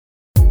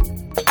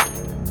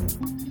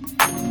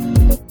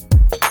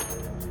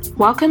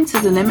Welcome to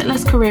the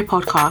Limitless Career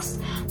Podcast,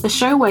 the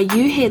show where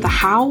you hear the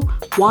how,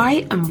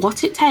 why, and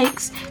what it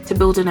takes to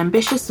build an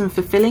ambitious and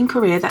fulfilling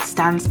career that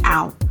stands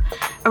out.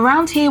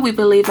 Around here, we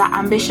believe that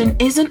ambition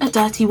isn't a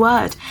dirty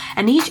word,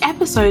 and each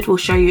episode will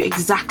show you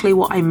exactly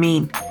what I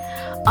mean.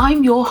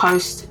 I'm your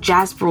host,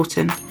 Jazz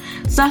Broughton,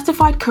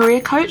 certified career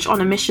coach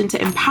on a mission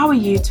to empower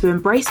you to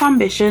embrace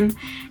ambition,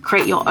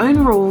 create your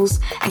own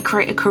rules, and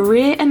create a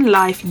career and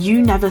life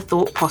you never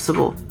thought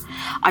possible.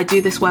 I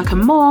do this work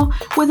and more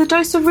with a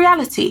dose of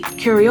reality,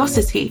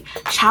 curiosity,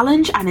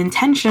 challenge, and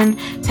intention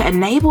to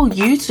enable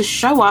you to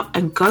show up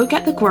and go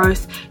get the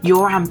growth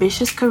your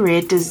ambitious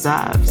career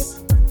deserves.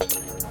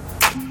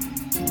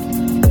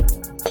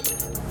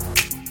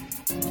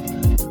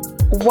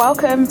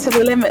 Welcome to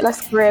the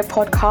Limitless Career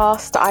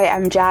Podcast. I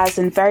am Jazz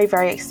and very,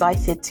 very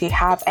excited to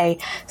have a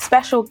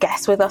special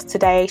guest with us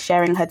today,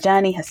 sharing her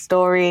journey, her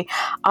story,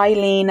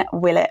 Eileen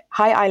Willett.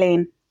 Hi,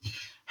 Eileen.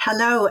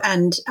 Hello,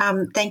 and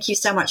thank you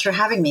so much for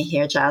having me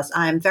here, Jazz.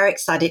 I'm very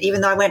excited.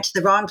 Even though I went to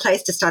the wrong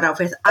place to start off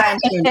with, I am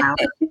here now.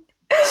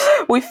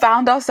 We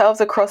found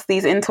ourselves across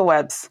these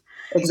interwebs.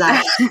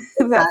 Exactly.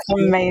 That's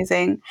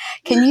amazing.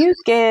 Can you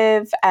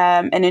give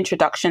an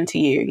introduction to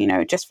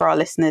you, just for our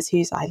listeners?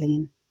 Who's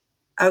Eileen?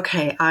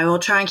 Okay, I will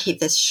try and keep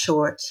this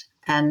short,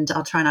 and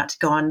I'll try not to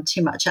go on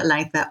too much at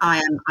length, but I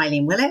am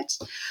Eileen Willett.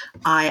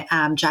 I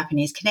am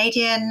Japanese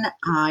Canadian.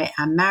 I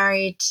am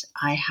married.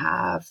 I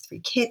have 3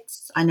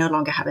 kids. I no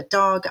longer have a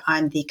dog.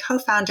 I'm the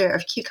co-founder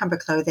of Cucumber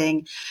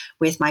Clothing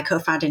with my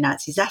co-founder,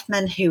 Nancy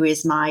Zeffman, who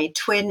is my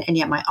twin and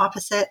yet my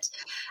opposite.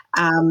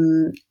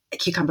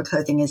 Cucumber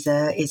Clothing is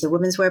a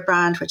women's wear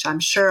brand, which I'm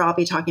sure I'll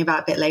be talking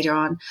about a bit later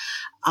on.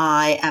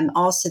 I am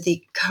also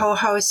the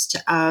co-host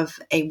of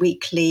a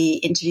weekly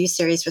interview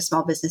series for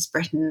Small Business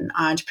Britain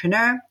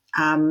Entrepreneur.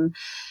 And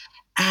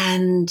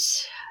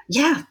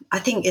yeah, I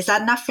think, is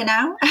that enough for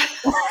now?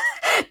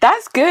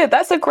 That's good.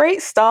 That's a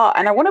great start.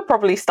 And I want to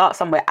probably start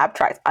somewhere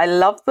abstract. I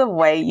love the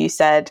way you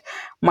said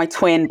my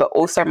twin, but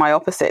also my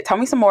opposite. Tell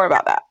me some more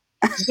about that.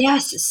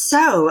 Yes.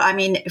 So, I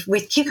mean,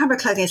 with Cucumber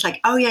Clothing, it's like,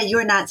 oh yeah,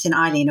 you're Nancy and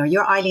Eileen, or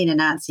you're Eileen and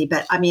Nancy.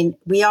 But I mean,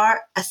 we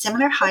are a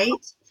similar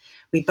height.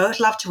 We both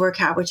love to work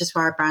out, which is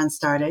where our brand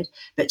started.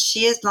 But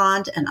she is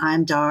blonde and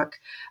I'm dark.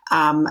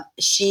 I'm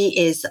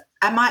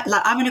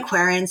an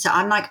Aquarian, so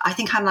I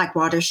think I'm like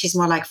water. She's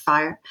more like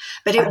fire.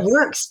 But it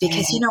works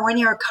because, when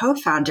you're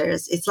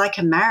co-founders, it's like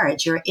a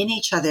marriage. You're in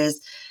each other's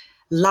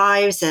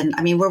lives. And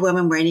I mean, we're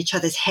women, we're in each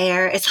other's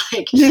hair. It's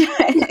like,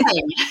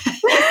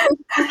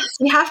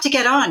 you have to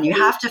get on. You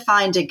have to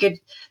find a good,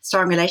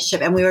 strong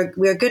relationship. And we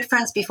were good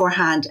friends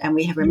beforehand, and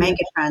we have remained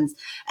good friends.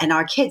 And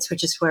our kids,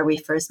 which is where we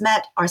first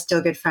met, are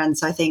still good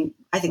friends. So I think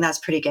that's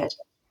pretty good.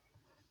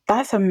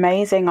 That's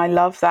amazing. I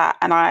love that.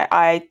 And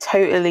I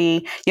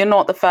totally, you're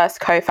not the first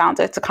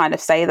co-founder to kind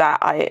of say that.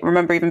 I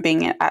remember even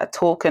being at a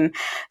talk and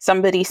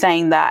somebody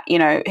saying that,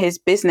 his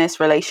business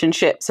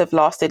relationships have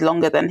lasted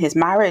longer than his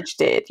marriage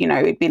did.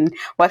 He'd been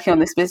working on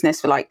this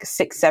business for like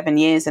 6-7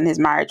 years and his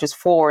marriage was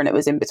 4 and it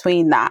was in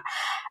between that.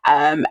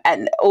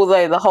 And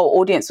although the whole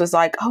audience was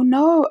like, oh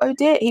no, oh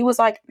dear, he was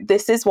like,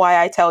 this is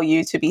why I tell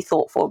you to be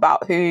thoughtful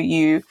about who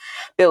you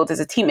build as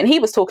a team. And he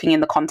was talking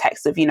in the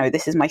context of,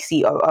 this is my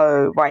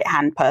COO,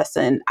 right-hand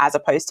person, as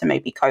opposed to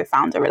maybe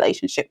co-founder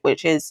relationship,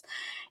 which is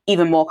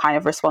even more kind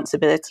of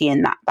responsibility,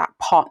 and that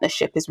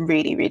partnership is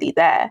really, really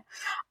there.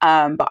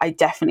 But I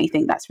definitely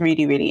think that's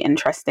really, really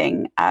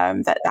interesting,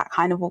 that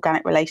kind of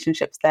organic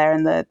relationships there,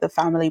 and the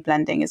family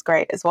blending is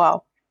great as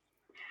well.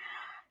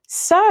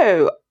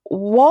 So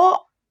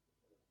what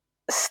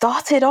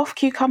started off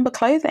Cucumber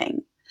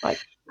Clothing?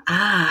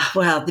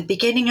 Well, the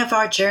beginning of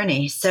our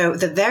journey. So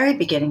the very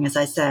beginning, as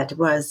I said,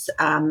 was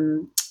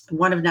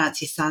one of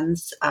Nancy's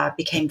sons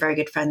became very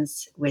good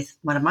friends with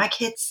one of my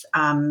kids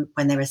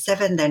when they were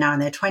 7. They're now in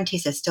their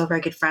 20s. They're still very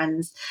good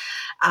friends.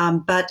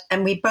 And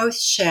we both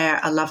share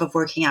a love of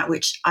working out,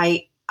 which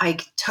I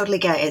totally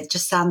get. It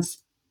just sounds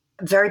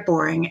very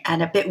boring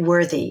and a bit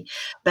worthy.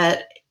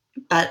 But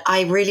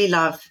I really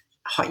love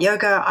hot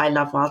yoga. I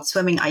love wild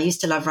swimming. I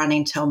used to love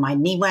running till my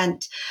knee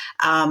went.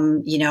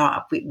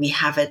 We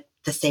have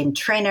the same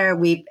trainer.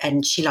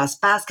 And she loves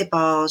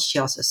basketball. She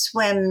also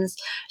swims.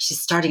 She's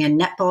starting a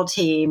netball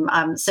team.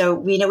 So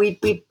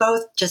we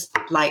both just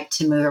like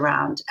to move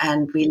around,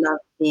 and we love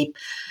the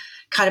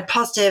kind of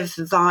positive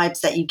vibes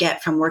that you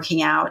get from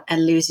working out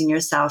and losing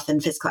yourself in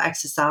physical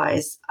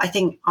exercise. I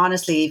think,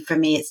 honestly, for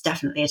me, it's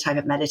definitely a type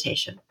of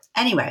meditation.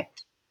 Anyway,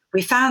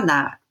 we found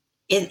that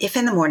if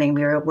in the morning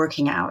we were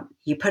working out,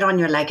 you put on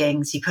your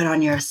leggings, you put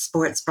on your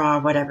sports bra,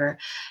 whatever.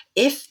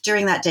 If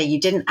during that day you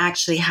didn't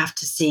actually have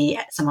to see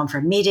someone for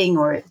a meeting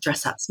or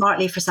dress up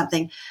smartly for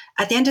something,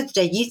 at the end of the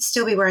day, you'd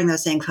still be wearing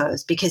those same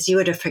clothes because you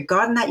would have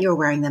forgotten that you were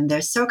wearing them. They're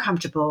so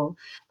comfortable.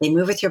 They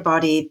move with your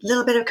body. A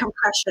little bit of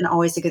compression,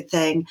 always a good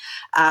thing.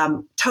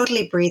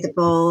 Totally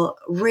breathable.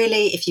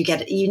 Really,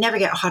 you never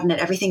get hot in it.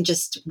 Everything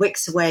just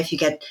wicks away if you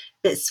get a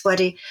bit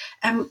sweaty.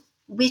 And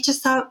we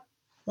just thought,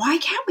 why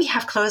can't we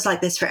have clothes like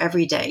this for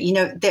every day?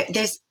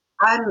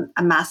 I'm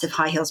a massive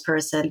high heels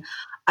person.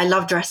 I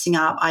love dressing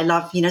up. I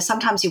love,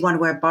 sometimes you want to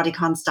wear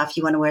bodycon stuff.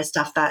 You want to wear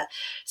stuff that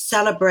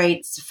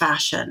celebrates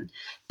fashion.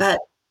 But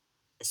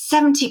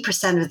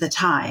 70% of the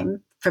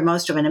time, for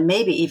most women, and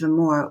maybe even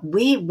more,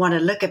 we want to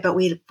look at, but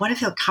we want to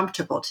feel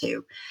comfortable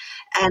too.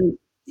 And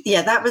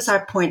yeah, that was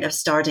our point of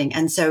starting.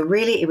 And so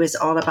really it was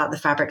all about the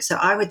fabric. So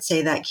I would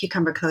say that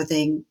Cucumber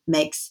Clothing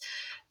makes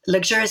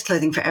luxurious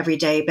clothing for every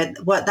day.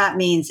 But what that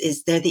means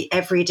is they're the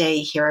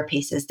everyday hero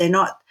pieces. They're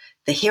not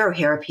the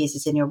hero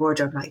pieces in your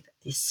wardrobe, like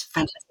this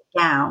fantastic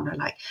gown or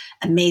like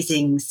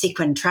amazing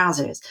sequin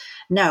trousers.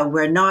 No,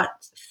 we're not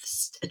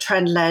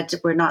trend led.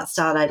 We're not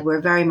style led.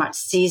 We're very much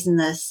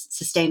seasonless,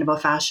 sustainable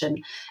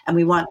fashion. And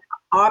we want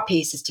our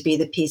pieces to be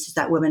the pieces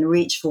that women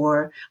reach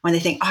for when they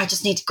think, oh, I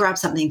just need to grab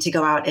something to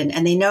go out in.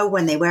 And they know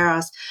when they wear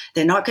us,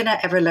 they're not going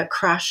to ever look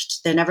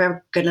crushed. They're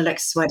never going to look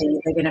sweaty.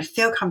 They're going to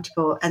feel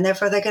comfortable, and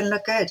therefore they're going to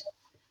look good.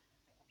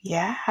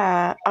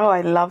 Yeah. Oh,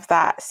 I love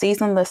that.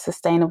 Seasonless,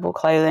 sustainable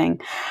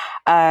clothing.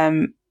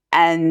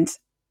 And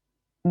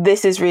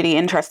this is really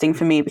interesting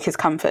for me because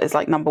comfort is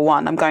like number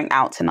one. I'm going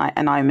out tonight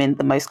and I'm in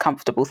the most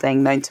comfortable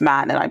thing known to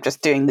man, and I'm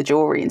just doing the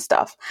jewelry and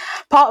stuff.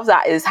 Part of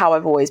that is how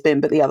I've always been,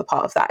 but the other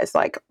part of that is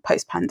like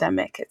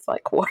post-pandemic. It's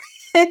like, what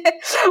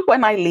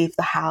when I leave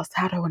the house,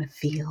 how do I want to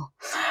feel?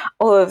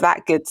 All of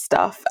that good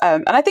stuff.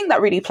 And I think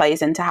that really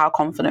plays into how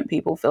confident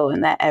people feel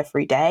in their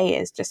everyday,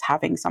 is just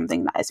having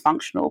something that is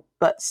functional,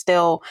 but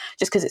still,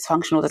 just because it's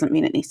functional doesn't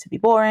mean it needs to be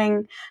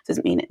boring,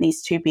 doesn't mean it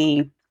needs to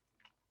be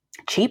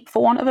cheap,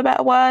 for want of a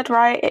better word,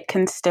 right? It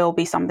can still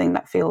be something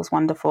that feels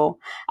wonderful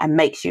and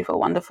makes you feel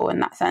wonderful in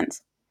that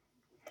sense.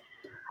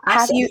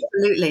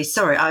 Absolutely.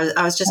 Sorry,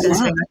 I was just going to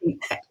say,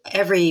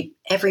 I think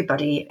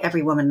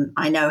every woman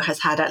I know has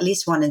had at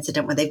least one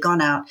incident where they've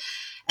gone out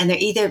and they're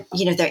either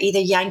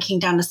yanking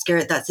down a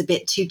skirt that's a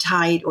bit too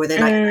tight, or they're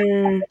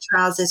like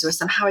trousers, or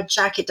somehow a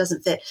jacket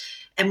doesn't fit.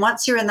 And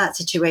once you're in that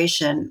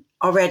situation,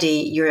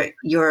 already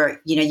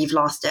you've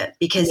lost it,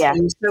 because you're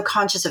so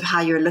conscious of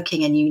how you're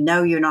looking, and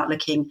you're not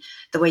looking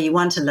the way you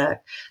want to look.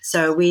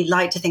 So we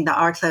like to think that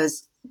our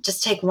clothes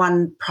just take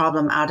one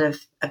problem out of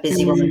a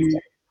busy woman's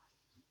day.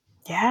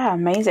 Yeah,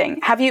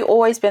 amazing. Have you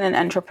always been an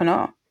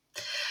entrepreneur?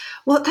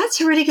 Well, that's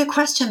a really good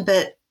question,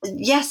 but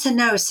yes and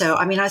no. So,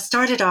 I mean, I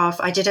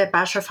did a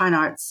Bachelor of Fine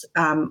Arts.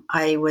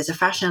 I was a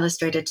fashion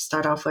illustrator to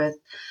start off with.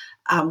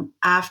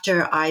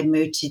 After I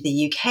moved to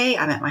the UK,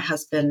 I met my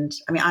husband.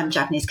 I mean, I'm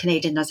Japanese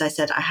Canadian. As I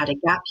said, I had a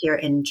gap year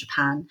in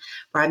Japan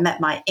where I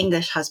met my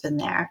English husband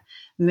there,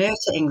 moved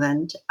to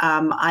England.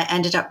 I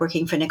ended up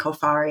working for Nicole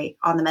Fari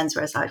on the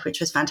menswear side,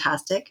 which was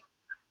fantastic.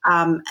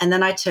 And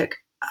then I took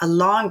a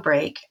long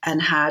break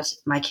and had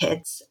my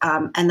kids.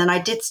 And then I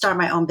did start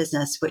my own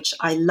business, which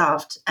I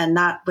loved. And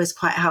that was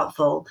quite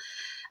helpful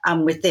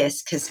with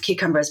this, because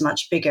Cucumber is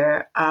much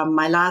bigger.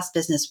 My last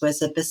business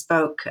was a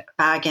bespoke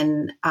bag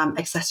and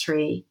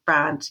accessory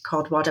brand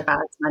called Water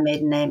Bags, my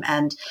maiden name.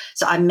 And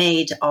so I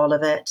made all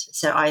of it.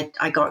 So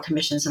I got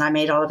commissions and I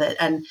made all of it.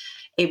 And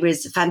it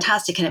was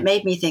fantastic. And it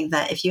made me think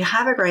that if you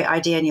have a great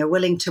idea and you're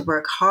willing to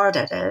work hard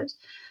at it,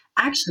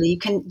 actually you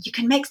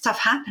can make stuff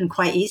happen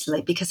quite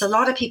easily, because a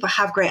lot of people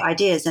have great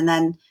ideas and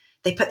then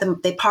they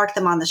park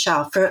them on the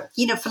shelf for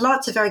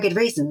lots of very good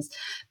reasons,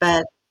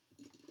 but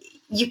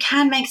you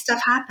can make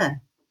stuff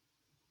happen.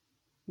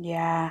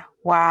 Yeah.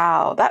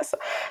 Wow.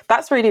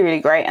 That's really,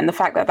 really great. And the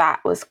fact that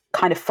was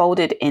kind of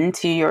folded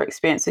into your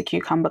experience with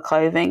Cucumber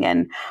Clothing,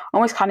 and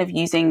almost kind of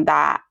using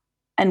that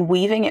and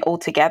weaving it all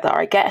together.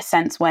 I get a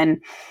sense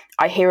when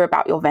I hear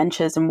about your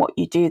ventures and what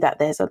you do, that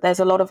there's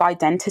a lot of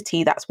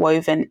identity that's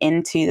woven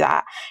into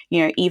that,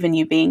 even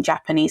you being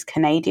Japanese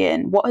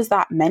Canadian. What has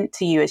that meant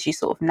to you as you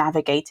sort of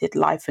navigated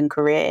life and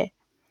career?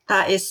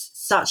 That is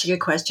such a good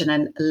question.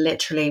 And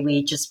literally,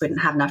 we just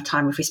wouldn't have enough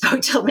time if we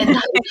spoke till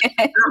midnight.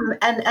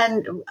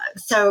 And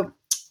so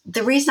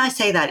the reason I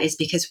say that is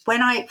because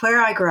where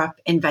I grew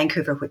up in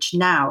Vancouver, which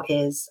now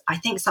is, I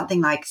think,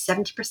 something like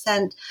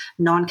 70%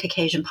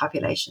 non-Caucasian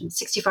population,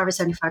 65 or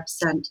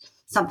 75%,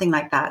 something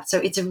like that. So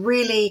it's a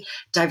really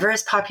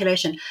diverse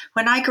population.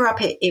 When I grew up,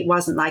 it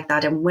wasn't like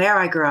that. And where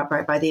I grew up,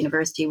 right by the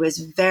university, was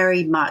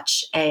very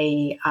much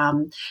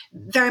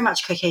very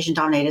much Caucasian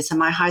dominated. So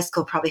my high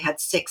school probably had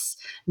 6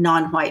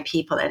 non-white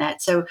people in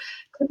it. So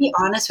to be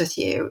honest with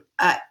you,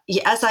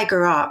 as I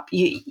grew up,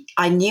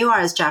 I knew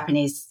I was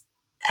Japanese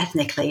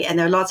ethnically, and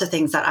there are lots of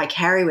things that I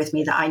carry with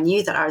me that I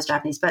knew that I was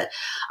Japanese, but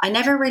I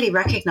never really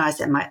recognized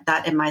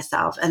that in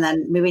myself. And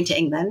then moving to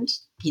England,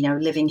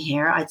 living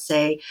here, I'd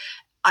say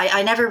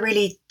I never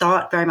really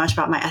thought very much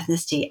about my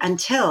ethnicity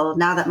until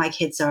now that my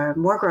kids are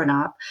more grown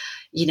up,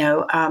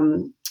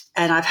 and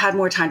I've had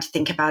more time to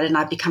think about it. And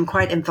I've become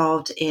quite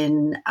involved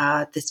in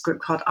this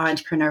group called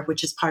Entrepreneur,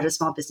 which is part of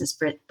Small Business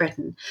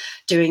Britain,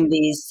 doing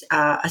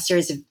a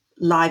series of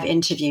live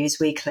interviews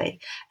weekly.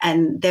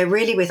 And they're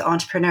really with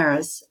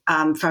entrepreneurs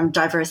from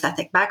diverse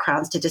ethnic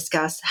backgrounds to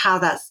discuss how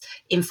that's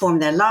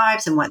informed their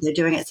lives and what they're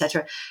doing,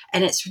 etc.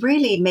 And it's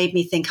really made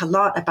me think a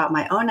lot about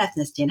my own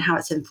ethnicity and how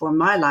it's informed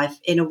my life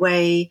in a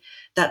way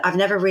that I've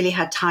never really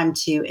had time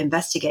to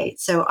investigate.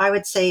 So I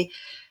would say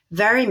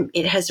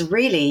it has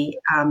really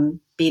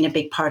been a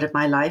big part of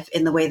my life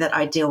in the way that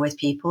I deal with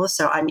people.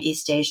 So I'm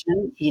East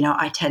Asian.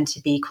 I tend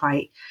to be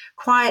quite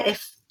quiet.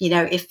 If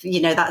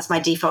that's my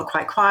default,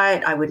 quite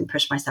quiet. I wouldn't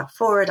push myself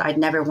forward. I'd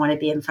never want to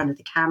be in front of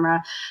the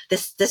camera.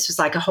 This was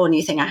like a whole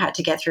new thing I had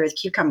to get through with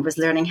Cucumber, was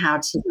learning how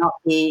to not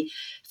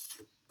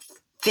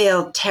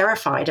feel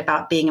terrified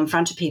about being in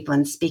front of people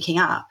and speaking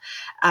up.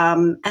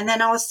 And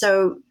then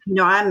also,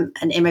 I'm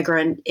an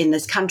immigrant in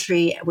this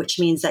country, which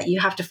means that you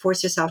have to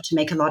force yourself to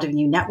make a lot of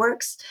new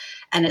networks.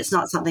 And it's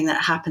not something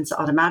that happens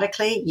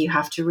automatically. You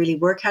have to really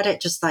work at it,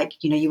 just like,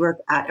 you work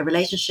at a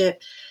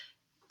relationship.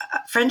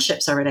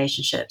 Friendships are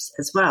relationships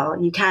as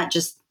well. You can't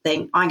just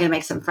think, I'm going to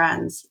make some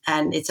friends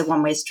and it's a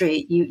one-way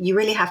street. You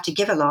really have to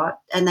give a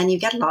lot and then you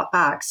get a lot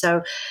back.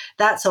 So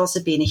that's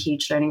also been a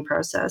huge learning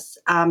process.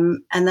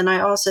 And then I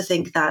also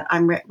think that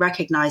I'm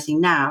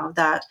recognizing now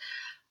that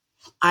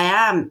I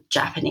am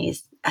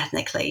Japanese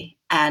ethnically.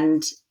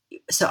 And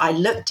so I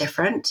look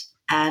different,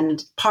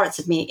 and parts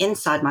of me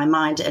inside my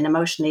mind and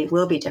emotionally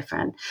will be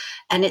different.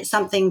 And it's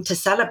something to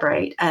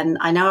celebrate. And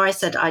I know I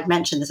said I'd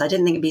mention this. I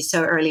didn't think it'd be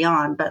so early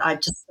on, but I'm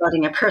just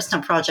starting a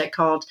personal project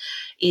called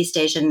East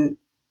Asian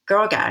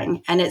Girl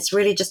Gang. And it's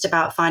really just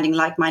about finding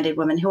like-minded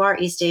women who are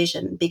East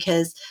Asian,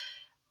 because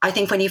I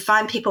think when you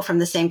find people from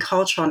the same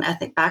cultural and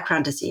ethnic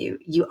background as you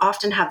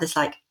often have this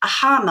like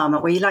aha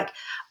moment where you're like,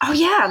 oh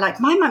yeah,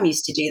 like my mum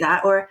used to do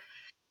that. Or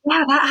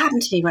yeah, that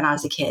happened to me when I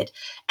was a kid.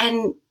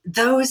 And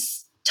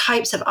those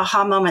types of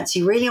aha moments,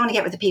 you really want to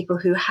get with the people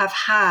who have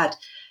had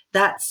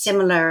that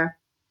similar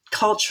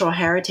cultural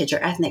heritage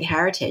or ethnic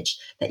heritage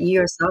that you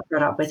yourself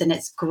brought up with. And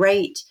it's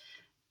great.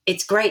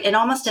 It's great. And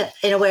almost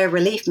in a way of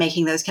relief,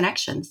 making those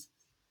connections.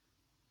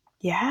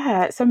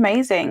 Yeah, it's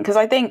amazing, because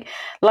I think,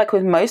 like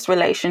with most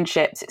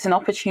relationships, it's an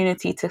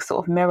opportunity to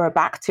sort of mirror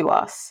back to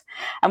us.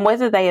 And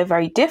whether they are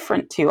very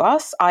different to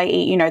us,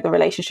 i.e., the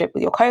relationship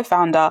with your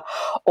co-founder,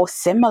 or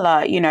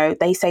similar,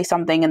 they say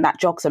something and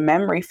that jogs a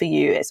memory for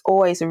you, it's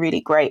always a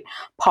really great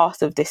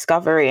path of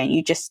discovery, and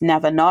you just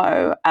never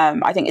know.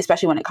 I think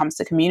especially when it comes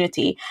to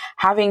community,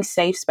 having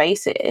safe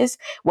spaces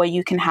where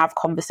you can have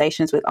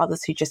conversations with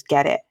others who just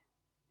get it.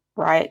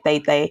 Right?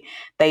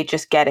 They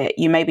just get it.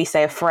 You maybe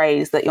say a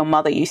phrase that your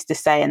mother used to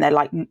say and they're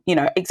like,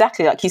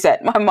 exactly like you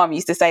said, my mum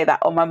used to say that,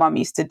 or my mum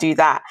used to do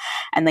that,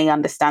 and they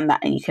understand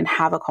that, and you can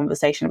have a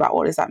conversation about,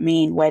 what does that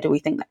mean? Where do we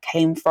think that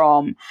came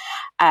from?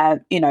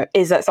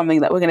 Is that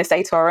something that we're going to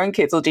say to our own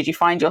kids, or did you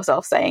find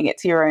yourself saying it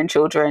to your own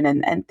children,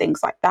 and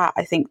things like that?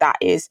 I think that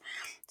is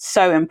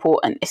so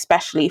important,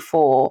 especially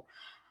for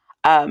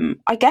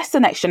I guess the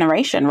next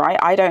generation, right?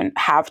 I don't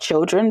have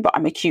children, but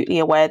I'm acutely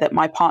aware that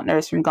my partner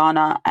is from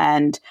Ghana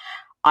and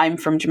I'm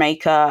from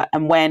Jamaica,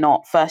 and we're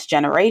not first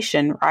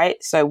generation,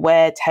 right? So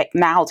we're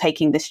now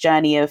taking this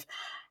journey of,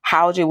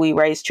 how do we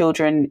raise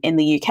children in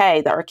the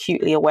UK that are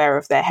acutely aware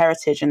of their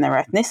heritage and their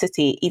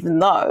ethnicity, even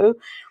though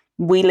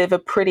we live a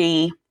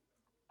pretty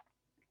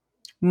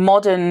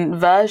modern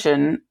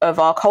version of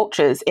our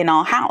cultures in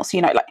our house.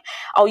 Like,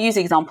 I'll use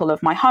the example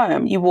of my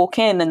home. You walk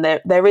in and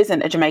there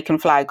isn't a Jamaican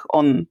flag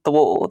on the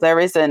wall. There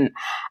isn't,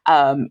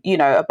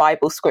 a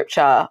Bible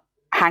scripture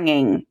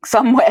hanging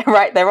somewhere,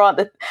 right? There aren't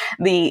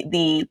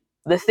the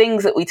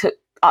things that we took,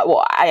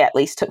 I at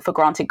least took for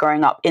granted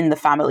growing up in the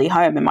family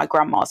home, in my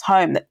grandma's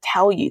home, that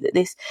tell you that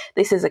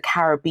this is a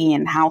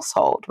Caribbean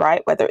household,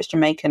 right? Whether it's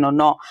Jamaican or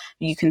not,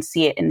 you can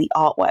see it in the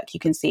artwork, you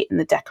can see it in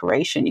the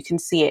decoration, you can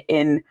see it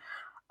in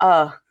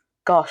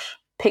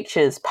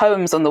pictures,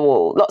 poems on the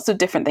wall, lots of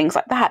different things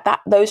like that.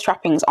 Those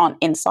trappings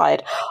aren't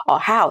inside our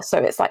house. So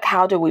it's like,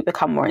 how do we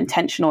become more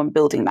intentional in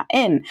building that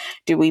in?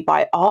 Do we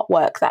buy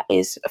artwork that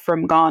is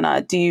from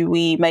Ghana? Do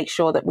we make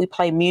sure that we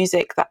play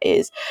music that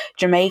is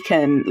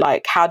Jamaican?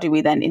 Like, how do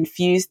we then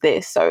infuse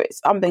this? So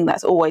it's something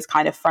that's always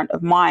kind of front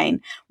of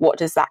mind. What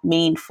does that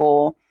mean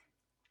for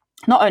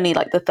not only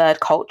like the third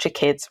culture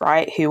kids,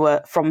 right, who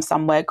were from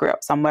somewhere, grew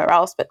up somewhere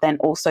else, but then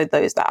also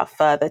those that are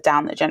further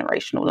down the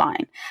generational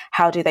line?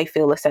 How do they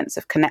feel a sense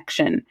of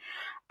connection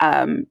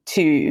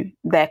to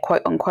their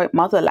quote unquote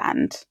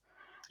motherland?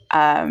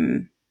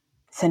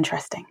 It's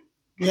interesting.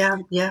 Yeah,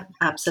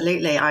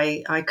 absolutely.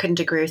 I couldn't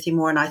agree with you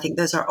more. And I think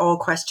those are all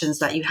questions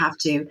that you have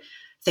to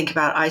think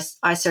about.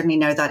 I certainly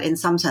know that in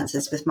some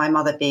senses, with my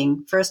mother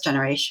being first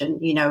generation,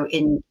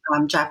 in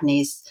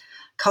Japanese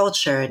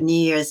culture, New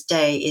Year's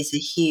Day is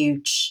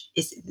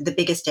the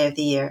biggest day of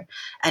the year,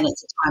 and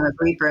it's a time of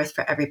rebirth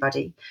for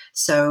everybody.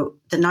 So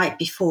the night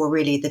before,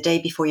 really, the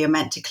day before, you're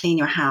meant to clean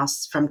your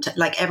house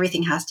like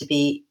everything has to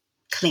be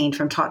cleaned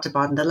from top to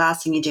bottom. The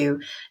last thing you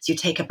do is you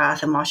take a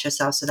bath and wash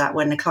yourself, so that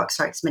when the clock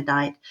strikes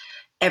midnight,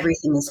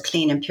 everything is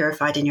clean and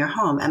purified in your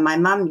home. And my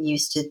mum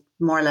used to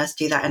more or less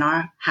do that in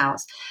our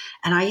house,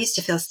 and I used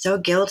to feel so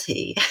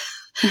guilty.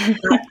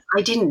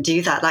 I didn't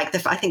do that. Like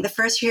I think the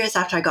first few years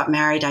after I got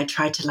married, I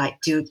tried to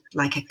like do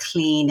like a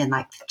clean and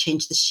like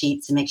change the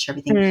sheets and make sure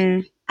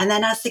everything. And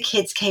then as the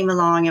kids came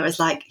along, it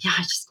was like, yeah,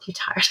 I just too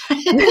tired.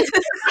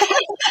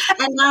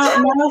 And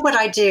now what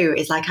I do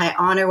is like, I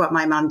honor what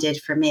my mom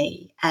did for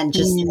me, and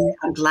just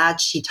I'm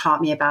glad she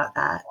taught me about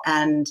that.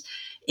 And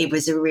it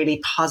was a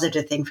really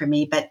positive thing for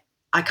me. But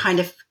I kind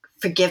of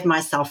forgive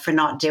myself for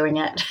not doing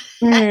it.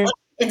 Mm.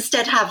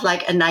 Instead have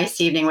like a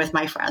nice evening with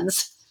my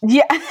friends.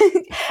 Yeah,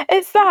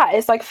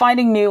 it's like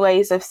finding new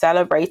ways of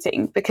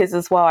celebrating, because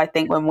as well, I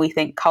think when we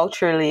think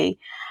culturally,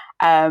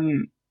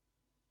 um,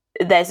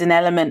 there's an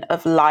element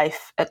of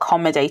life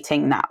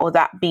accommodating that, or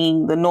that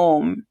being the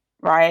norm,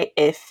 right?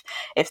 If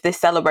this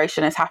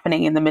celebration is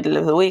happening in the middle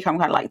of the week, I'm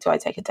kind of like, do I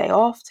take a day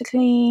off to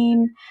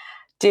clean?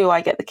 Do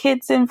I get the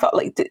kids in?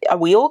 Like, are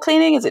we all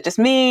cleaning? Is it just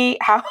me?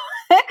 How?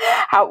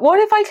 How? What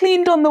if I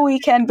cleaned on the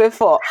weekend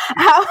before?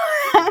 How?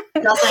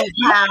 Doesn't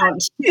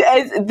count.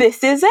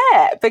 This is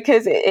it,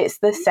 because it's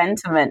the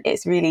sentiment.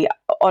 It's really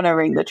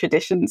honoring the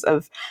traditions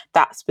of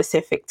that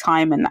specific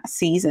time and that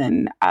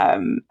season,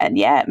 and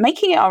yeah,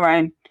 making it our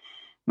own,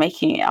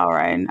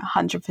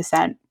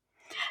 100%.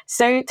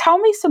 So tell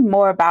me some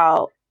more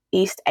about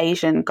East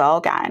Asian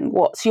Girl Gang.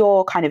 What's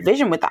your kind of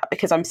vision with that?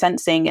 Because I'm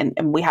sensing,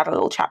 and we had a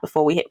little chat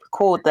before we hit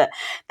record, that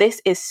this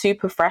is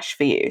super fresh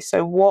for you.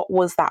 So what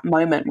was that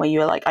moment where you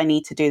were like, I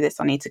need to do this,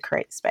 I need to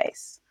create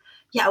space?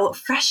 Yeah, well,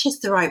 fresh is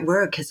the right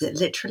word, because it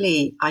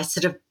literally, I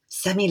sort of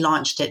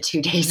semi-launched it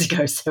 2 days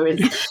ago. So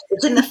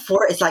it's in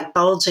it's like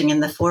bulging in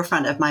the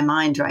forefront of my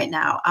mind right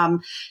now.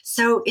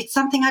 So it's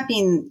something I've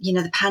been,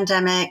 the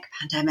pandemic,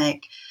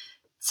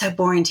 so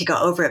boring to go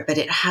over it, but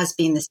it has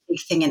been this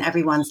big thing in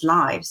everyone's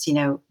lives,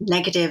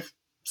 negative,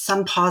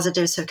 some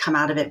positives have come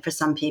out of it for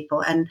some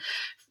people. And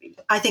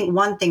I think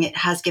one thing, it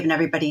has given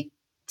everybody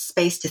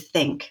space to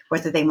think,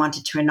 whether they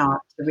wanted to or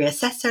not, to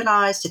reassess their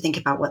lives, to think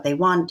about what they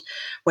want,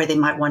 where they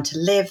might want to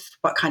live,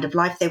 what kind of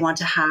life they want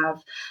to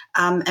have.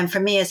 And for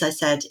me, as I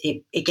said,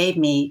 it gave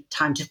me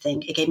time to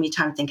think. It gave me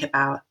time to think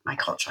about my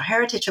cultural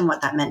heritage and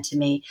what that meant to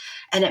me.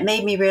 And it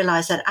made me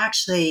realize that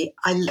actually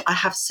I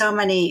have so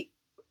many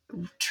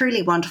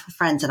truly wonderful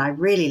friends, and I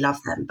really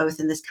love them, both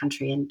in this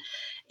country and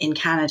in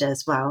Canada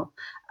as well.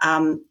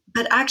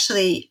 But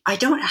actually, I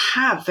don't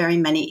have very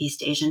many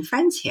East Asian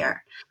friends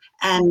here.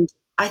 And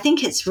I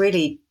think it's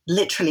really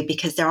literally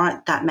because there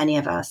aren't that many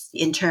of us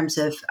in terms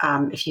of,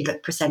 if you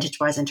look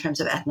percentage-wise, in terms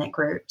of ethnic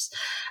groups.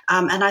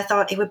 And I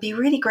thought it would be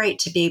really great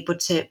to be able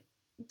to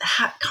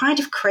kind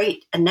of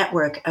create a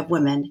network of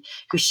women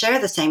who share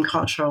the same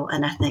cultural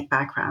and ethnic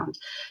background.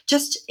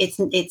 Just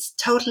it's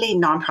totally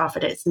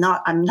nonprofit.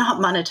 I'm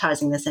not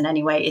monetizing this in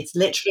any way. It's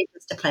literally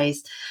just a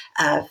place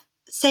of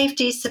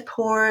safety,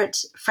 support,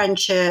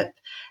 friendship,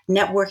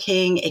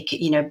 networking,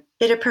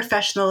 bit of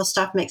professional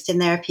stuff mixed in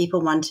there if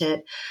people want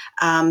it.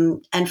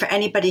 And for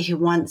anybody who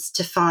wants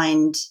to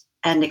find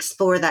and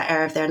explore that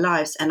area of their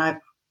lives. And I've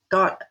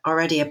got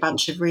already a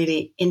bunch of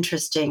really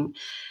interesting,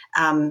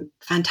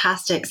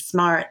 fantastic,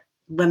 smart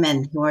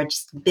women who are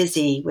just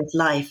busy with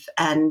life.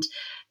 And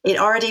it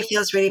already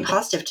feels really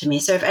positive to me.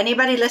 So if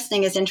anybody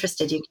listening is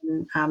interested, you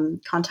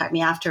can contact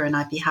me after, and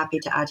I'd be happy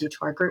to add you to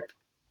our group.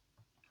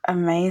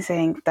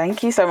 Amazing.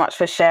 Thank you so much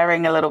for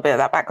sharing a little bit of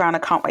that background. I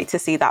can't wait to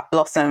see that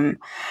blossom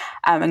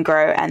and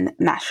grow. And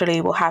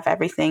naturally, we'll have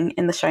everything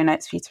in the show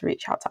notes for you to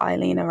reach out to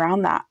Eileen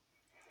around that.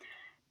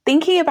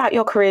 Thinking about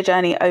your career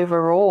journey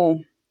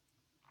overall,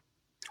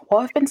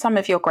 what have been some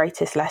of your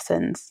greatest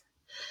lessons?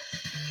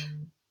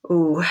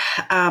 Ooh,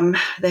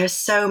 there's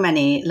so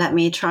many. Let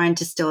me try and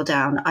distill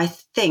down. I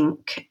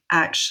think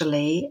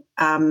actually,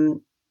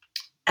 and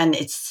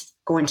it's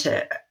going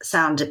to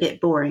sound a bit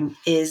boring,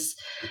 is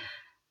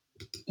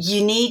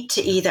you need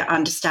to either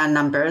understand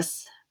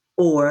numbers,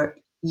 or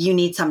you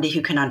need somebody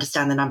who can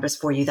understand the numbers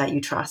for you that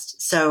you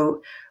trust.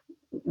 So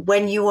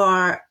when you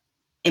are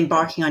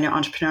embarking on your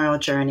entrepreneurial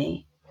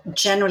journey,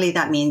 generally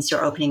that means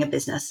you're opening a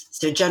business.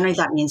 So generally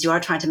that means you are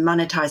trying to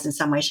monetize in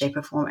some way, shape,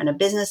 or form. And a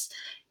business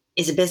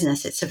is a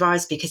business. It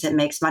survives because it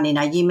makes money.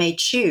 Now, you may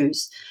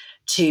choose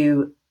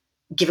to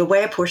give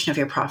away a portion of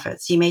your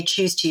profits. You may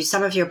choose to use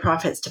some of your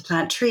profits to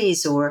plant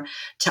trees or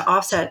to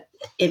offset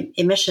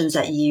emissions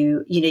that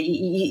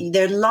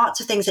there are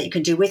lots of things that you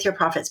can do with your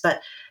profits,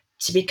 but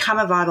to become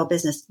a viable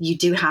business, you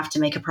do have to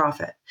make a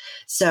profit.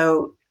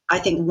 So I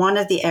think one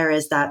of the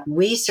areas that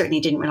we certainly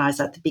didn't realize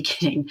at the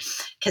beginning,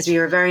 because we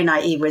were very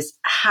naive, was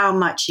how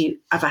much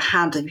of a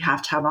handle you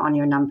have to have on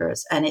your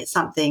numbers. And it's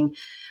something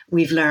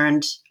we've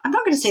learned, I'm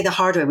not going to say the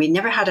hard way. We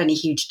never had any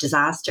huge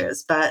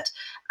disasters, but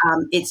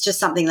it's just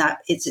something that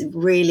it's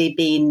really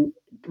been,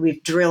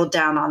 we've drilled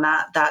down on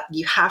that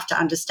you have to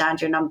understand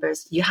your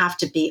numbers. You have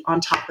to be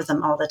on top of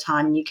them all the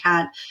time. You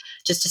can't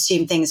just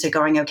assume things are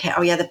going okay.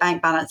 Oh yeah, the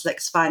bank balance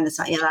looks fine.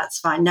 That's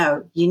fine.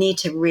 No, you need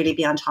to really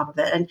be on top of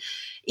it. And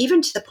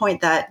even to the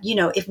point that,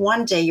 if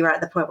one day you're at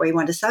the point where you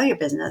want to sell your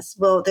business,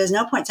 well, there's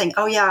no point saying,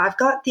 oh yeah, I've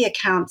got the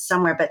account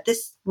somewhere, but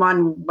this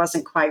one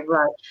wasn't quite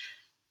right.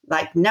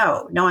 Like,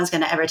 no one's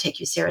going to ever take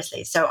you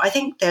seriously. So I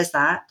think there's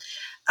that.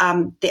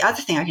 The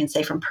other thing I can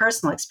say from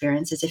personal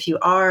experience is if you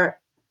are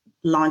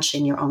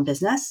launching your own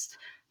business,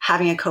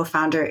 having a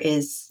co-founder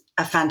is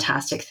a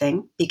fantastic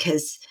thing,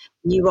 because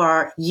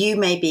you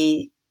may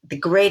be the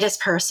greatest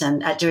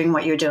person at doing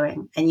what you're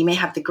doing, and you may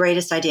have the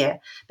greatest idea,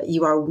 but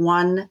you are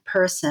one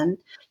person.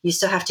 You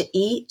still have to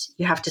eat,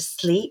 you have to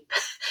sleep,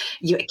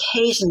 you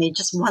occasionally,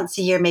 just once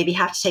a year, maybe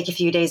have to take a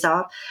few days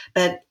off,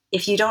 but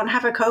if you don't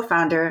have a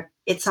co-founder,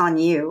 it's on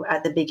you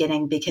at the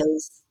beginning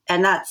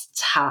and that's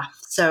tough.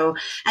 So,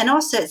 and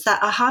also it's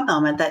that aha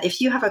moment that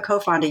if you have a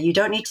co-founder, you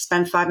don't need to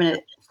spend 5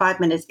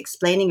 minutes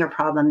explaining your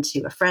problem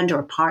to a friend or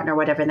a partner or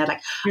whatever. And they're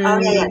like, oh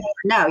yeah.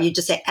 No, you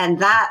just say, and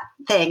that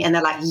thing. And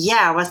they're like,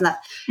 yeah, wasn't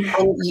that?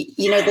 And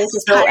this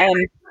is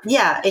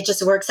it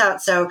just works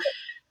out. So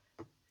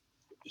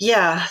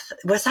yeah.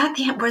 Was that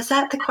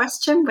the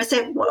question? Was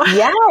it?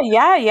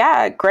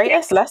 Yeah.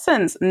 Greatest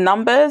lessons,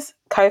 numbers,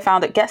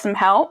 co-founder, get some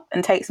help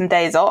and take some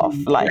days off.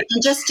 And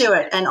just do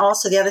it. And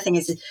also the other thing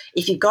is,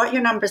 if you've got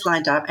your numbers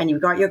lined up and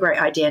you've got your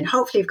great idea and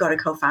hopefully you've got a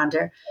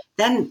co-founder,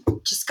 then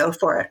just go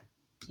for it,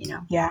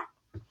 Yeah.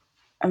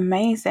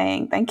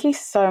 Amazing. Thank you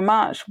so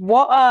much.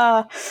 What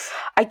are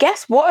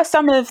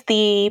some of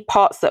the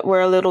parts that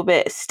were a little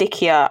bit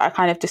stickier? I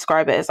kind of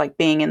describe it as like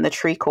being in the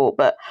treacle,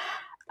 but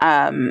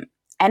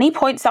any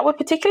points that were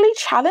particularly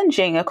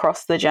challenging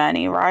across the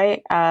journey,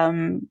 right?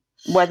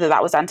 Whether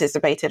that was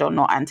anticipated or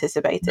not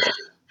anticipated.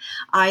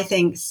 I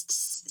think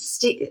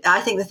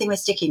the thing with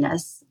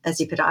stickiness, as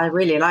you put it, I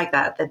really like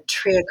that, the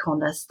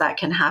treacleness that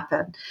can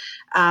happen.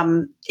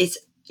 Is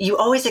you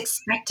always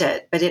expect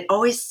it, but it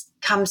always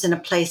comes in a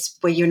place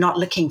where you're not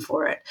looking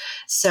for it.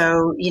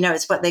 So,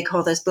 it's what they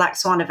call those black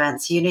swan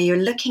events. You're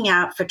looking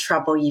out for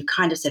trouble. You've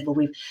kind of said, well,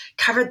 we've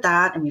covered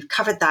that and we've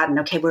covered that. And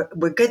okay,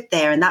 we're good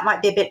there. And that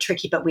might be a bit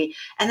tricky,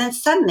 and then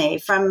suddenly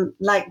from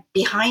like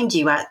behind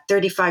you at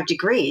 35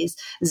 degrees,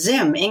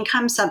 zoom, in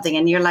comes something.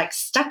 And you're like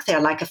stuck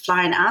there like a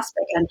fly in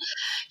aspic. And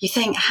you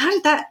think,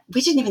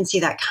 we didn't even see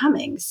that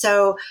coming.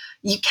 So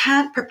you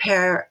can't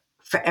prepare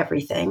for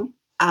everything.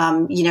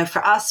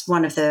 For us,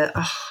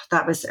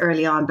 that was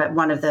early on, but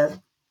one of the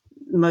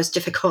most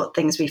difficult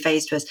things we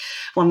faced was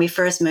when we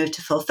first moved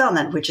to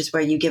fulfillment, which is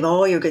where you give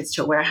all your goods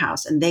to a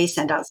warehouse and they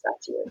send out stuff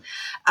to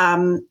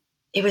you.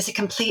 It was a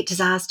complete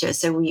disaster.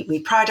 So we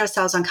pride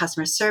ourselves on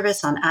customer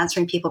service, on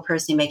answering people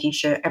personally, making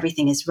sure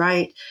everything is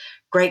right,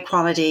 great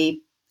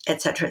quality,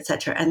 et cetera, et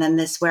cetera. And then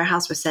this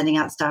warehouse was sending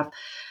out stuff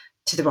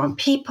to the wrong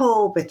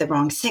people with the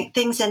wrong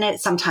things in it,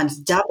 sometimes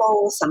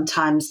double,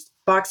 sometimes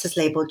boxes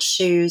labeled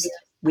shoes.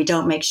 We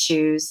don't make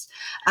shoes.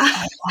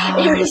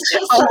 It was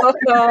just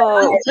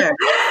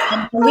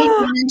and we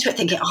went into it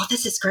thinking,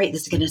 this is great.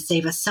 This is going to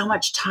save us so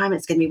much time.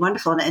 It's going to be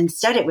wonderful. And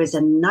instead it was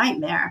a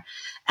nightmare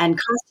and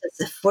cost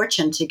us a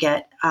fortune to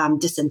get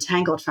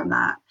disentangled from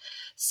that.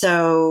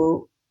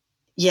 So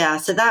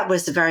so that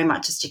was very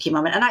much a sticky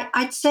moment. And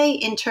I'd say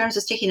in terms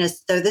of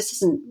stickiness, though,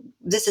 this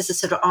is a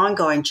sort of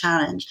ongoing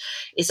challenge,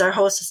 is our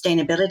whole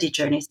sustainability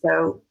journey.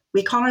 So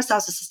we call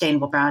ourselves a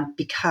sustainable brand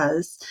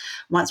because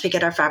once we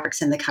get our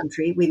fabrics in the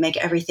country, we make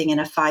everything in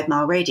a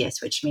 5-mile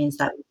radius, which means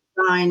that we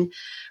design,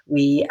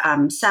 we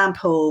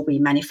sample, we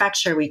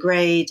manufacture, we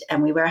grade,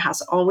 and we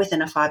warehouse all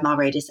within a 5-mile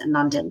radius in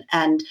London.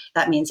 And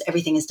that means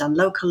everything is done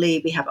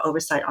locally. We have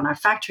oversight on our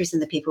factories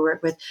and the people we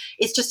work with.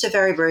 It's just a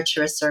very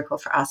virtuous circle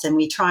for us. And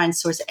we try and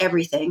source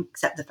everything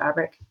except the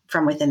fabric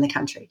from within the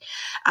country.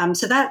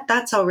 So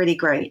that's all really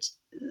great.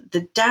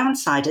 The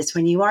downside is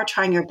when you are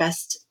trying your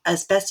best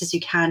as you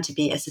can to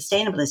be as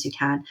sustainable as you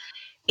can,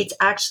 it's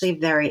actually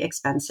very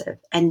expensive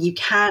and you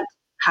can't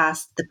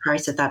pass the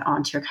price of that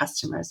on to your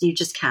customers. You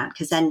just can't,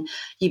 because then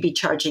you'd be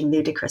charging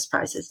ludicrous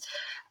prices.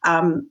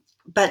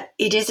 But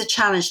it is a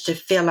challenge to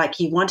feel like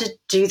you want to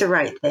do the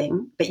right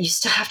thing, but you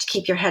still have to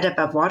keep your head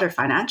above water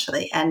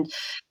financially. And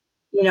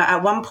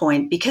at one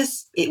point,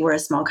 because we're a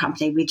small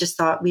company, we just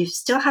thought we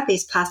still have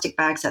these plastic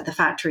bags that the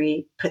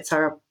factory puts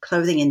our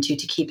clothing into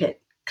to keep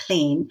it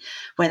clean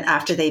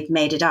after they've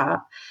made it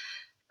up.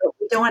 But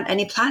we don't want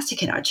any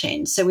plastic in our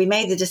chain. So we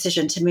made the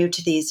decision to move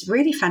to these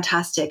really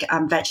fantastic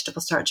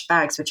vegetable starch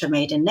bags, which are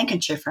made in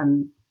Lincolnshire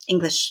from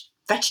English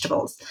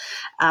vegetable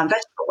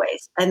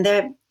waste. And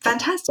they're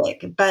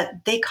fantastic, but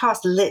they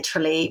cost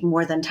literally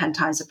more than 10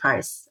 times the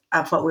price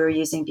of what we were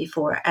using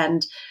before.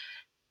 And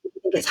I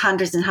think it's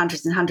hundreds and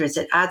hundreds and hundreds.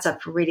 It adds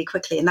up really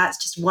quickly. And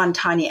that's just one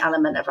tiny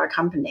element of our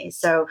company.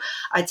 So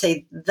I'd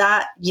say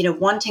that,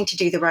 wanting to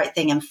do the right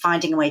thing and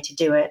finding a way to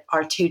do it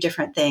are two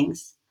different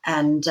things.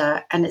 And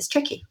it's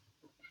sticky.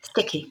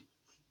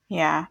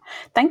 Yeah.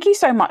 Thank you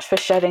so much for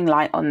shedding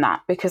light on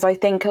that, because I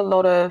think a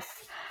lot of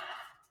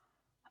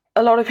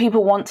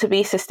people want to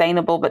be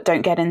sustainable but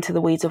don't get into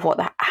the weeds of what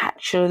that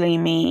actually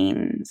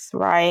means,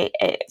 right?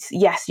 It's,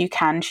 yes, you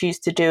can choose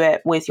to do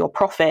it with your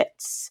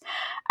profits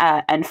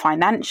and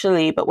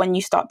financially, but when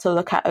you start to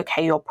look at,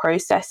 okay, your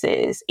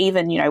processes,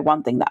 even,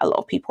 one thing that a lot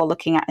of people are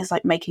looking at is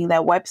like making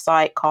their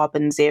website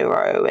carbon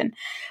zero, and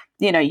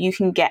you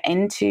can get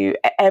into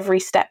every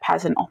step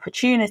has an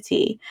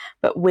opportunity,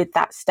 but with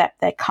that step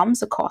there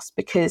comes a cost,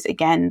 because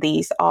again,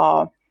 these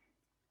are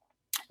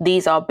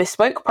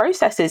bespoke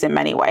processes in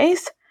many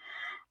ways.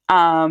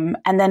 And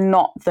they're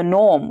not the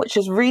norm, which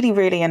is really,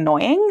 really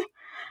annoying.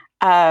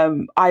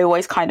 I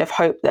always kind of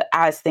hope that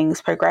as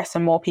things progress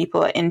and more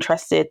people are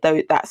interested,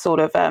 though, that sort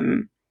of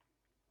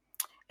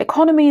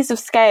economies of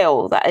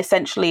scale that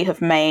essentially have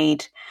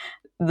made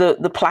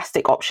the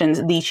plastic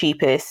options the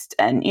cheapest,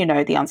 and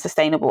the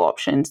unsustainable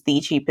options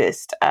the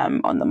cheapest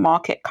on the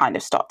market, kind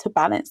of start to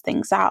balance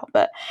things out.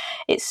 But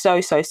it's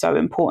so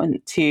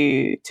important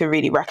to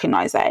really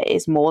recognize that it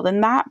is more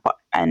than that, but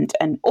and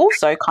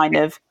also kind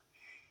of,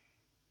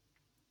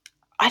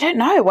 I don't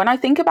know, when I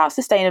think about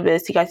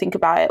sustainability, I think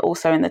about it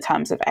also in the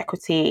terms of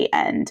equity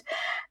and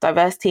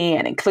diversity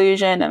and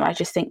inclusion. And I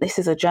just think this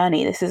is a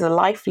journey. This is a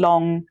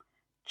lifelong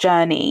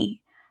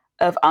journey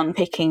of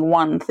unpicking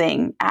one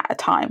thing at a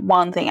time,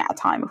 one thing at a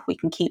time. If we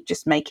can keep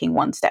just making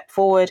one step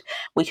forward,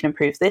 we can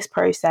improve this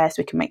process.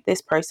 We can make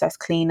this process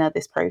cleaner,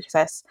 this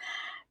process,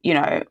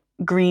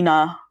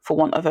 greener, for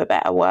want of a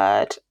better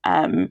word.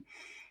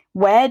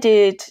 Where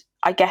did,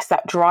 I guess,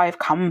 that drive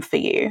come for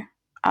you?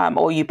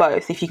 Or you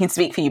both, if you can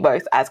speak for you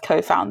both as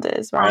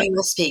co-founders, right? I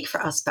will speak for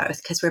us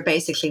both because we're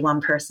basically one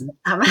person.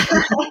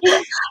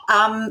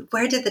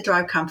 Where did the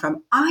drive come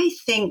from? I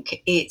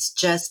think it's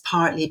just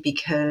partly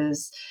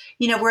because,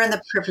 we're in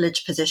the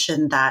privileged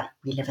position that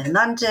we live in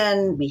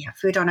London, we have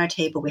food on our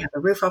table, we have a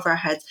roof over our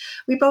heads,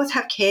 we both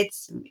have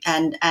kids,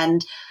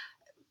 and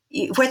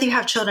whether you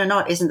have children or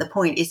not isn't the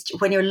point. It's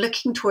when you're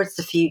looking towards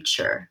the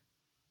future,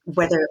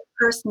 whether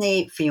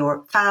personally, for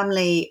your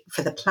family,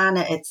 for the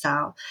planet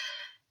itself,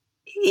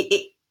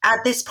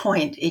 at this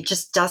point, it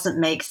just doesn't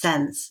make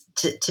sense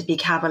to be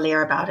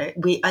cavalier about it.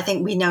 I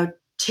think we know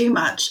too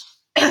much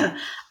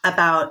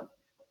about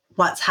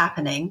what's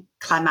happening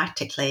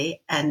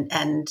climatically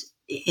and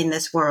in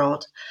this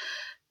world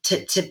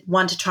to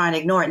want to try and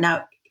ignore it.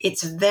 Now,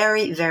 it's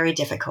very, very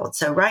difficult.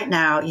 So right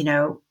now,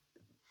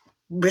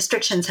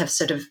 restrictions have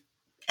sort of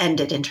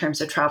ended in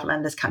terms of travel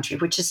in this country,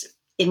 which is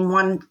in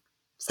one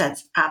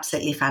sense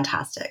absolutely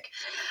fantastic.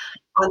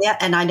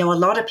 And I know a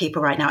lot of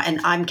people right now, and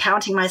I'm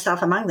counting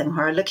myself among them,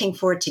 who are looking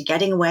forward to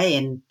getting away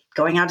and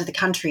going out of the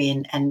country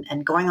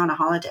and going on a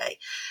holiday.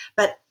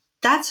 But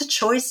that's a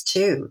choice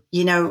too.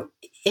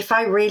 If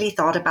I really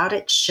thought about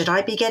it, should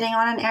I be getting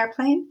on an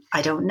airplane?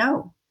 I don't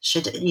know.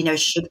 Should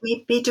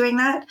we be doing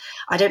that?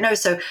 I don't know.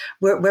 So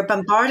we're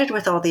bombarded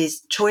with all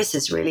these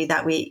choices really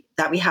that we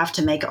have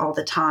to make all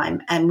the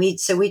time. And we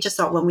just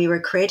thought, when we were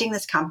creating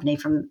this company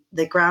from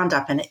the ground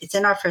up, and it's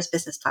in our first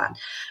business plan,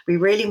 we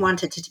really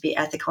wanted it to be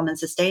ethical and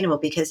sustainable,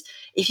 because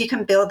if you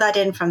can build that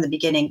in from the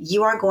beginning,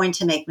 you are going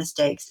to make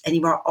mistakes and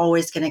you are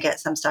always going to get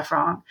some stuff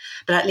wrong.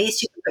 But at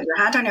least you can put your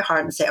hand on your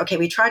heart and say, okay,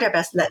 we tried our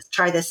best. Let's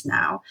try this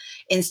now,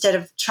 instead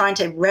of trying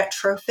to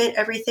retrofit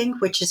everything,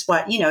 which is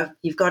what,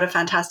 you've got a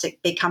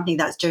fantastic big company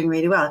that's doing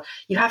really well.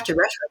 You have to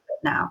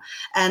retrofit now.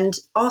 And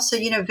also,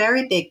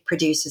 very big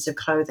producers of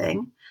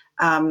clothing,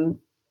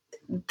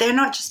 they're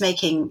not just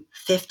making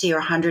 50 or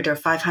 100 or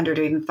 500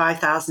 or even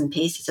 5,000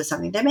 pieces of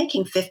something. They're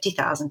making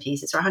 50,000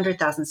 pieces or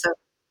 100,000. So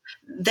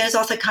there's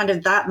also kind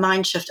of that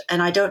mind shift.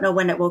 And I don't know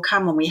when it will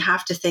come, when we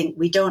have to think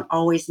we don't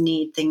always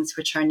need things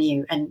which are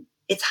new. And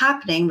it's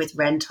happening with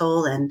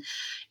rental and,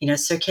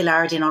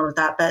 circularity and all of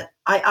that. But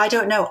I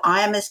don't know.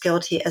 I am as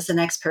guilty as the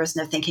next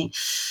person of thinking,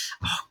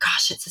 oh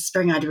gosh, it's a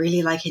spring. I'd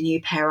really like a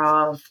new pair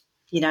of,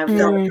 fill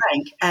the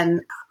blank.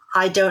 And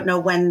I don't know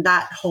when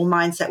that whole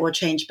mindset will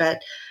change,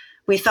 but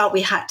we felt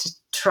we had to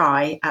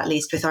try, at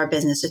least with our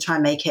business, to try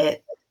and make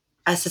it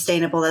as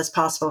sustainable as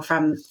possible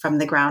from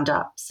the ground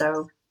up.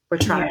 So we're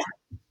trying.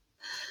 Yeah.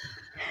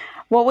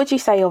 What would you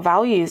say your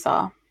values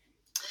are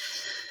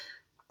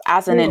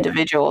as an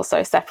individual,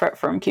 so separate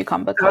from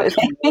Cucumber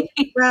Clothing?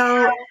 Okay.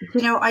 Well,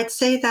 I'd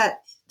say that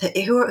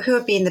who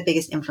have been the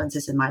biggest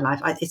influences in my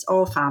life? It's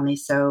all family.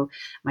 So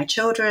my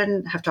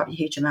children have taught me a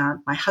huge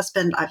amount. My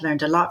husband, I've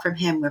learned a lot from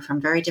him.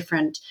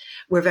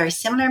 We're very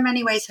similar in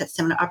many ways, had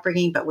similar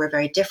upbringing, but we're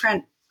very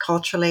different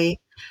culturally.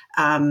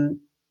 And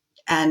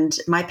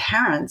my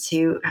parents,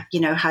 who,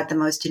 had the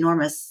most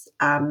enormous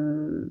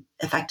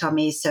effect on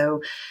me.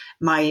 So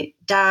my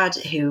dad,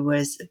 who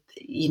was,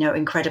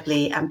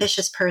 incredibly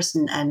ambitious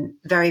person and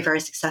very, very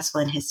successful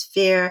in his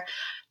sphere,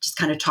 just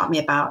kind of taught me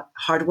about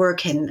hard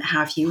work and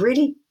how if you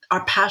really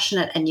are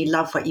passionate and you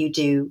love what you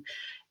do,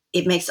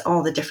 it makes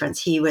all the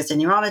difference. He was a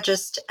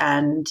neurologist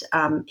and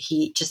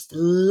he just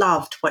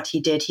loved what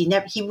he did. He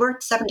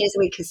worked 7 days a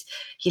week because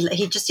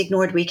he just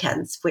ignored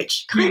weekends,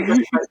 which kind of was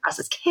for us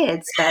as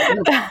kids.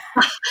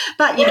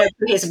 But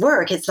through his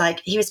work, it's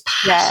like he was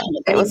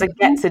passionate. Yeah, it was a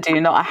get to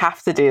do, not a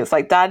have to do. It's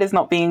like Dad is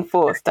not being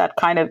forced. Dad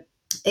kind of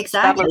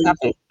exactly. Dad was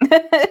happy.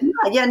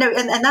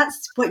 And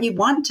that's what you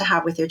want to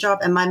have with your job.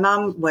 And my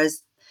mom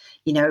was,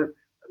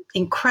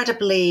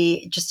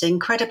 incredibly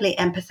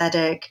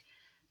empathetic,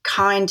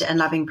 kind and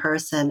loving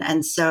person.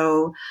 And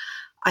so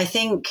I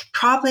think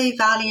probably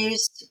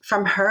values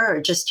from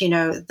her, just,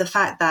 the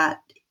fact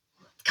that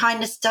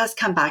kindness does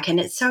come back. And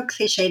it's so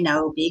cliche,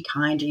 no, be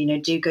kind,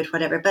 do good,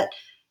 whatever. But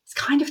it's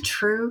kind of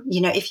true.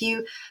 If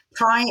you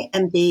try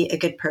and be a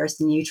good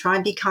person. You try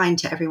and be kind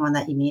to everyone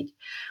that you meet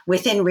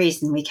within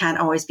reason. We can't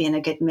always be in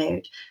a good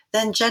mood.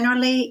 Then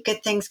generally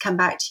good things come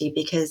back to you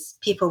because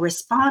people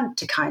respond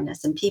to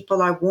kindness and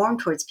people are warm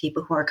towards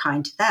people who are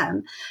kind to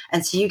them.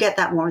 And so you get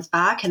that warmth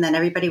back and then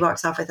everybody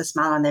walks off with a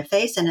smile on their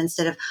face. And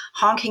instead of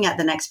honking at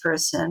the next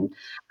person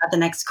at the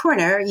next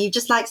corner, you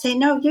just like say,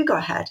 no, you go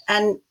ahead.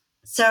 And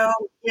so,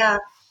 yeah,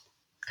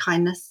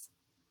 kindness,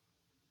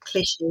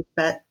 cliche,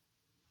 but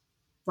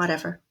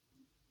whatever.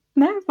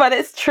 No, but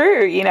it's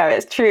true.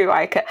 It's true.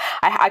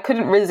 I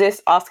couldn't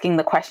resist asking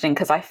the question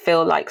because I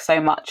feel like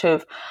so much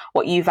of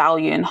what you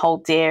value and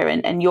hold dear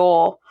and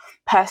your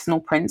personal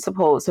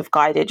principles have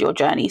guided your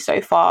journey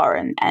so far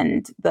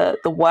and the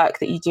work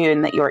that you do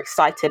and that you're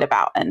excited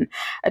about and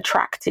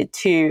attracted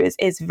to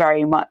is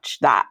very much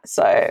that.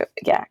 So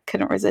yeah,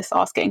 couldn't resist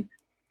asking.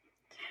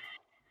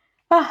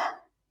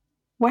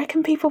 Where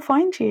can people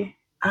find you?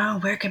 Oh,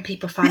 where can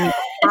people find me?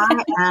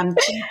 I am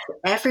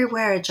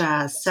everywhere,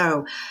 Jazz.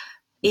 So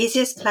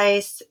easiest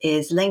place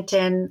is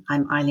LinkedIn.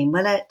 I'm Eileen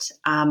Willett.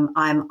 I'm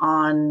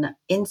on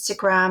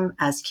Instagram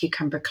as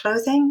Cucumber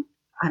Clothing.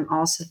 I'm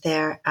also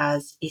there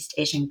as East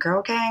Asian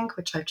Girl Gang,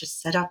 which I've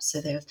just set up. So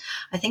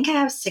I think I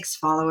have 6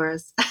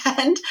 followers.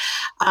 And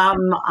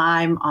I'm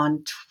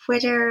on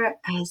Twitter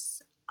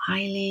as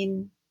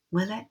Eileen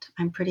Willett,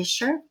 I'm pretty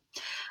sure.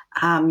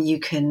 You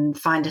can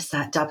find us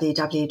at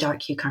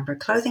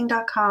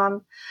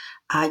www.cucumberclothing.com.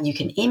 You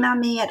can email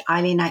me at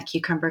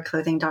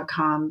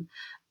eileen@cucumberclothing.com.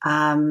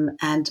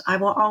 And I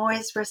will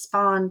always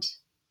respond.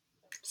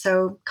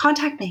 So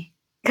contact me.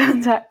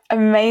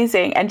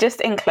 Amazing. And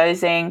just in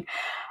closing,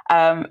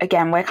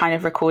 again, we're kind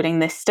of recording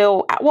this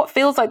still at what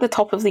feels like the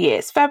top of the year.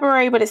 It's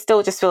February, but it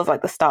still just feels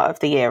like the start of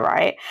the year,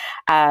 right?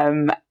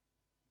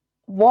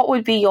 What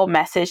would be your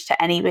message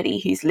to anybody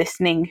who's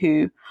listening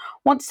who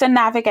wants to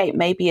navigate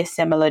maybe a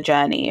similar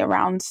journey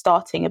around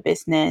starting a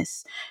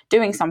business,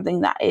 doing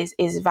something that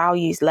is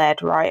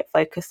values-led, right?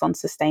 Focused on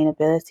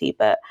sustainability,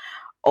 but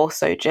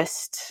also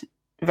just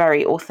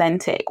very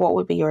authentic. What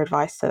would be your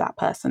advice to that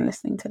person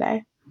listening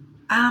today?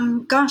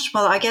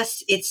 Well, I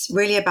guess it's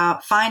really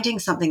about finding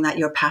something that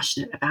you're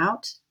passionate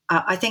about.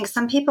 I think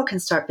some people can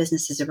start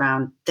businesses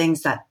around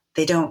things that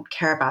they don't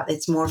care about.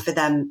 It's more for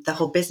them. The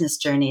whole business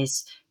journey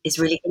is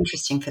really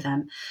interesting for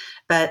them.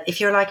 But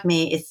if you're like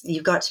me,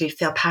 you've got to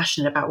feel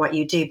passionate about what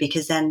you do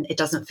because then it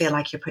doesn't feel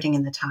like you're putting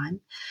in the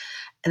time.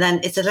 And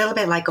then it's a little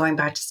bit like going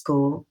back to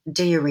school.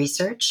 Do your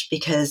research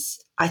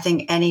because I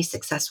think any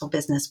successful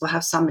business will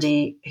have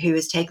somebody who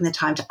is taking the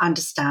time to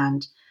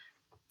understand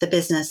the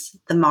business,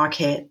 the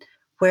market,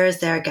 where is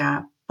their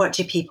gap, what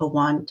do people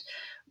want,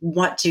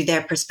 what do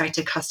their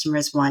prospective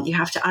customers want. You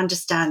have to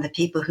understand the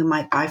people who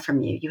might buy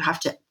from you. You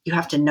have to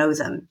know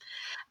them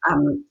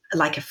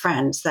like a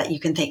friend so that you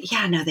can think,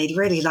 yeah, no, they'd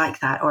really like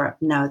that, or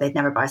no, they'd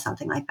never buy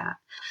something like that.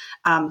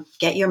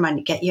 Get your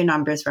money, get your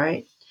numbers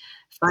right,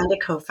 find a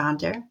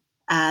co-founder.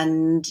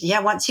 And yeah,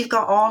 once you've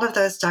got all of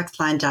those ducks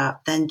lined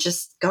up, then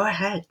just go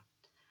ahead.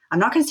 I'm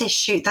not going to say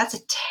shoot. That's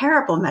a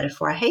terrible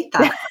metaphor. I hate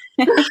that.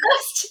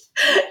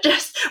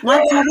 just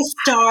once the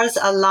stars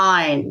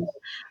align,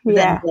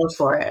 then go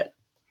for it.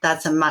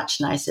 That's a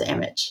much nicer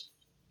image.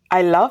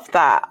 I love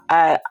that.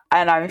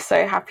 And I'm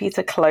so happy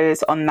to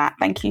close on that.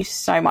 Thank you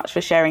so much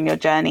for sharing your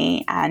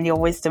journey and your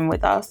wisdom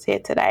with us here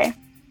today.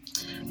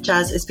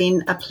 Jazz, it's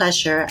been a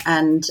pleasure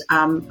and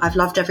I've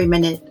loved every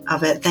minute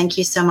of it. Thank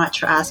you so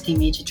much for asking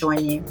me to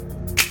join you.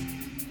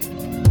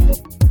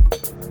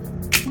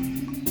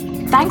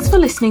 Thanks for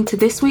listening to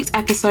this week's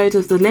episode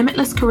of the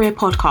Limitless Career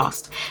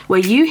Podcast, where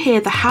you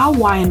hear the how,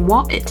 why, and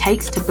what it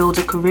takes to build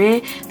a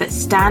career that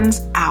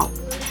stands out.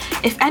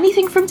 If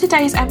anything from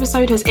today's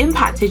episode has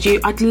impacted you,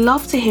 I'd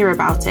love to hear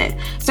about it.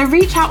 So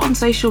reach out on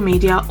social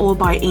media or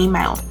by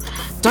email.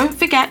 Don't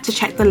forget to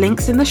check the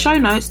links in the show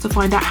notes to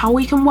find out how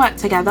we can work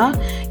together,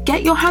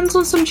 get your hands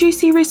on some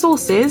juicy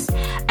resources,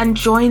 and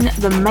join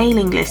the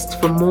mailing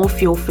list for more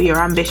fuel for your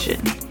ambition.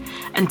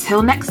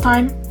 Until next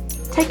time,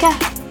 take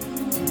care.